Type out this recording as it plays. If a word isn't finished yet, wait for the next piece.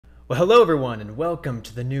Well, hello everyone, and welcome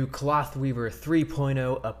to the new Clothweaver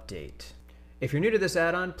 3.0 update. If you're new to this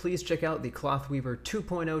add-on, please check out the Clothweaver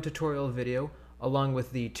 2.0 tutorial video along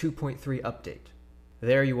with the 2.3 update.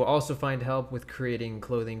 There you will also find help with creating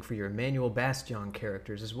clothing for your manual Bastion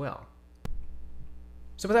characters as well.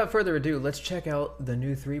 So without further ado, let's check out the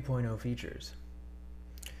new 3.0 features.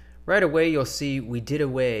 Right away you'll see I did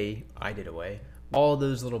away, all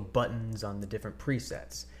those little buttons on the different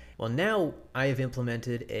presets. Well, now I have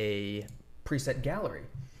implemented a preset gallery,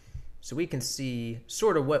 so we can see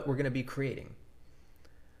sort of what we're going to be creating.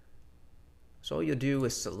 So all you'll do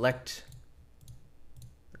is select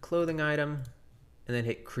the clothing item and then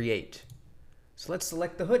hit create. So let's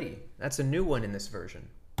select the hoodie. That's a new one in this version.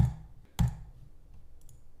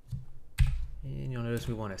 And you'll notice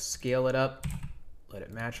we want to scale it up, let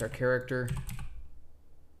it match our character.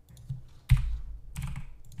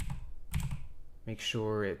 Make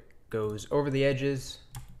sure it goes over the edges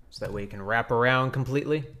so that way it can wrap around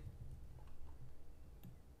completely.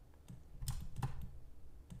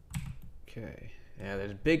 Okay, yeah,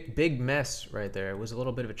 there's a big mess right there. It was a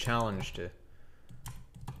little bit of a challenge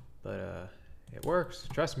but it works,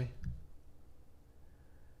 trust me.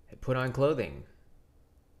 Hit put on clothing.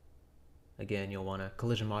 Again, you'll want a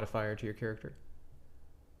collision modifier to your character.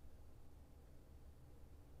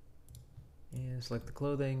 And select the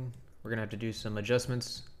clothing. We're gonna have to do some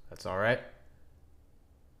adjustments. That's all right.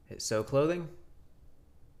 Hit sew clothing.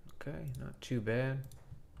 Okay, not too bad.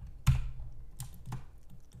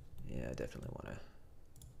 Yeah, I definitely want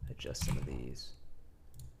to adjust some of these.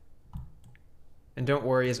 And don't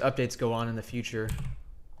worry, as updates go on in the future,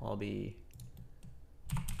 I'll be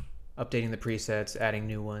updating the presets, adding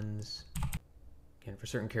new ones. Again, for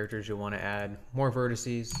certain characters, you'll want to add more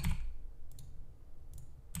vertices,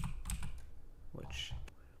 which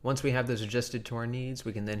once we have those adjusted to our needs,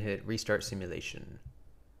 we can then hit restart simulation.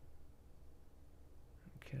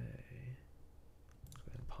 Okay, let's go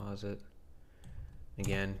ahead and pause it.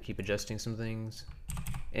 Again, keep adjusting some things.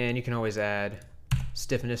 And you can always add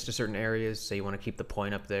stiffness to certain areas, so you want to keep the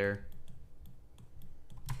point up there.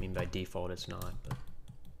 I mean, by default it's not, but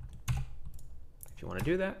if you want to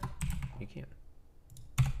do that, you can.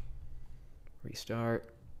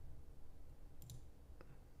 Restart.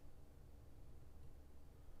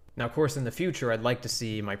 Now, of course, in the future, I'd like to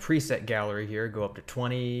see my preset gallery here go up to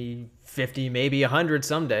 20, 50, maybe 100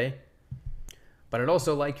 someday. But I'd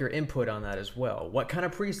also like your input on that as well. What kind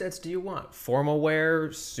of presets do you want? Formal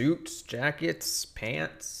wear, suits, jackets,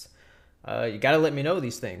 pants? You gotta let me know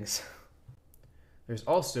these things. There's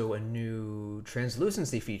also a new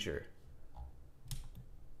translucency feature.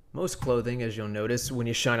 Most clothing, as you'll notice, when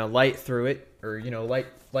you shine a light through it, or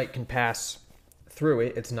light can pass through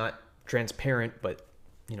it. It's not transparent, but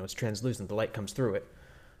it's translucent. The light comes through it.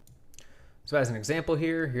 So as an example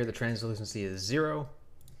here the translucency is 0.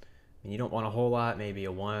 And you don't want a whole lot, maybe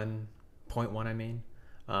a 1.1 I mean.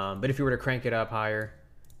 But if you were to crank it up higher,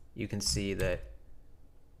 you can see that,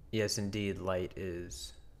 yes, indeed, light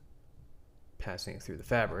is passing through the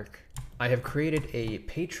fabric. I have created a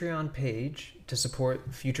Patreon page to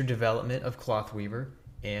support future development of Clothweaver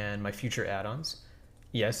and my future add-ons.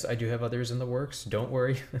 Yes, I do have others in the works, don't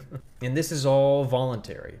worry. And this is all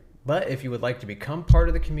voluntary. But if you would like to become part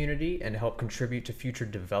of the community and help contribute to future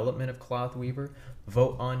development of Clothweaver,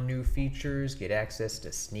 vote on new features, get access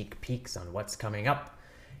to sneak peeks on what's coming up,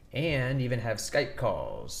 and even have Skype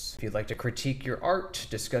calls. If you'd like to critique your art,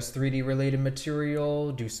 discuss 3D related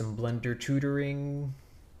material, do some Blender tutoring,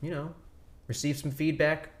 receive some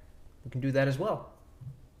feedback, you can do that as well.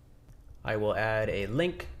 I will add a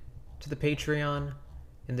link to the Patreon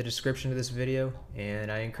in the description of this video,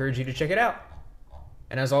 and I encourage you to check it out.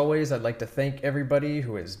 And as always, I'd like to thank everybody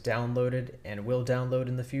who has downloaded and will download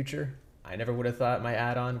in the future. I never would have thought my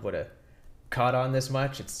add-on would have caught on this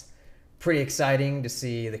much. It's pretty exciting to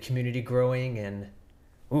see the community growing, and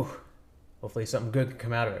hopefully something good can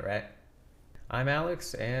come out of it, right? I'm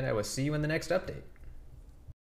Alex, and I will see you in the next update.